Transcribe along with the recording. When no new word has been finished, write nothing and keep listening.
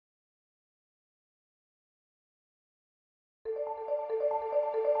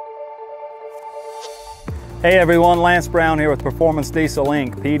Hey everyone, Lance Brown here with Performance Diesel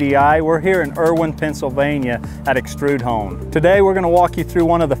Inc. PDI. We're here in Irwin, Pennsylvania at Extrude Hone. Today we're going to walk you through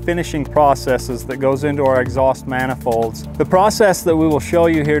one of the finishing processes that goes into our exhaust manifolds. The process that we will show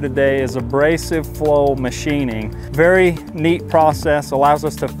you here today is abrasive flow machining. Very neat process, allows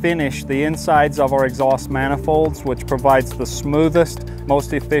us to finish the insides of our exhaust manifolds, which provides the smoothest,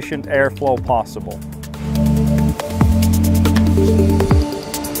 most efficient airflow possible.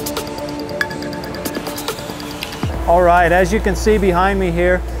 All right, as you can see behind me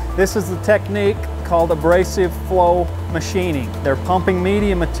here, this is the technique called abrasive flow machining. They're pumping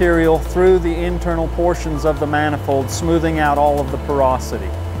media material through the internal portions of the manifold, smoothing out all of the porosity.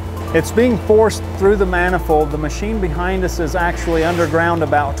 It's being forced through the manifold. The machine behind us is actually underground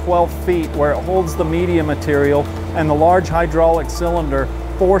about 12 feet where it holds the media material, and the large hydraulic cylinder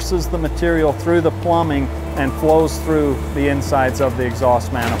forces the material through the plumbing and flows through the insides of the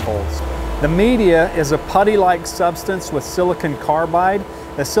exhaust manifolds. The media is a putty-like substance with silicon carbide.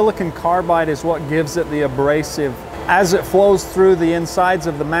 The silicon carbide is what gives it the abrasive. As it flows through the insides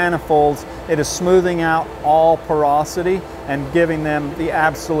of the manifolds, it is smoothing out all porosity and giving them the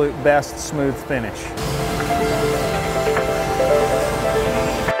absolute best smooth finish.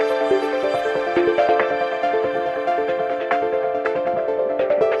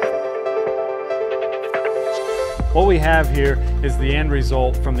 What we have here is the end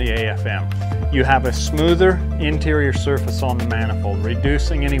result from the AFM. You have a smoother interior surface on the manifold,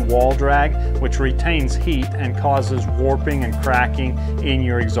 reducing any wall drag, which retains heat and causes warping and cracking in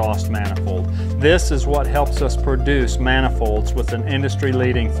your exhaust manifold. This is what helps us produce manifolds with an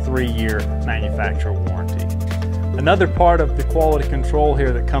industry-leading 3-year manufacturer warranty. Another part of the quality control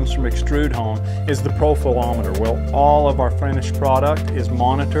here that comes from Extrude Hone is the profilometer. Well, all of our finished product is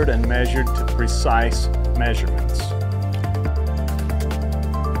monitored and measured to precise measurements.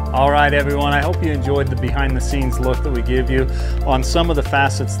 All right, everyone, I hope you enjoyed the behind-the-scenes look that we give you on some of the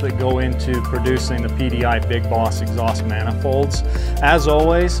facets that go into producing the PDI Big Boss exhaust manifolds. As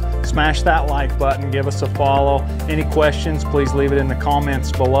always, smash that like button, give us a follow. Any questions, please leave it in the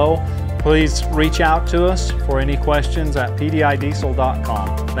comments below. Please reach out to us for any questions at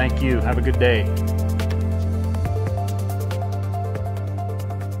pdidiesel.com. Thank you. Have a good day.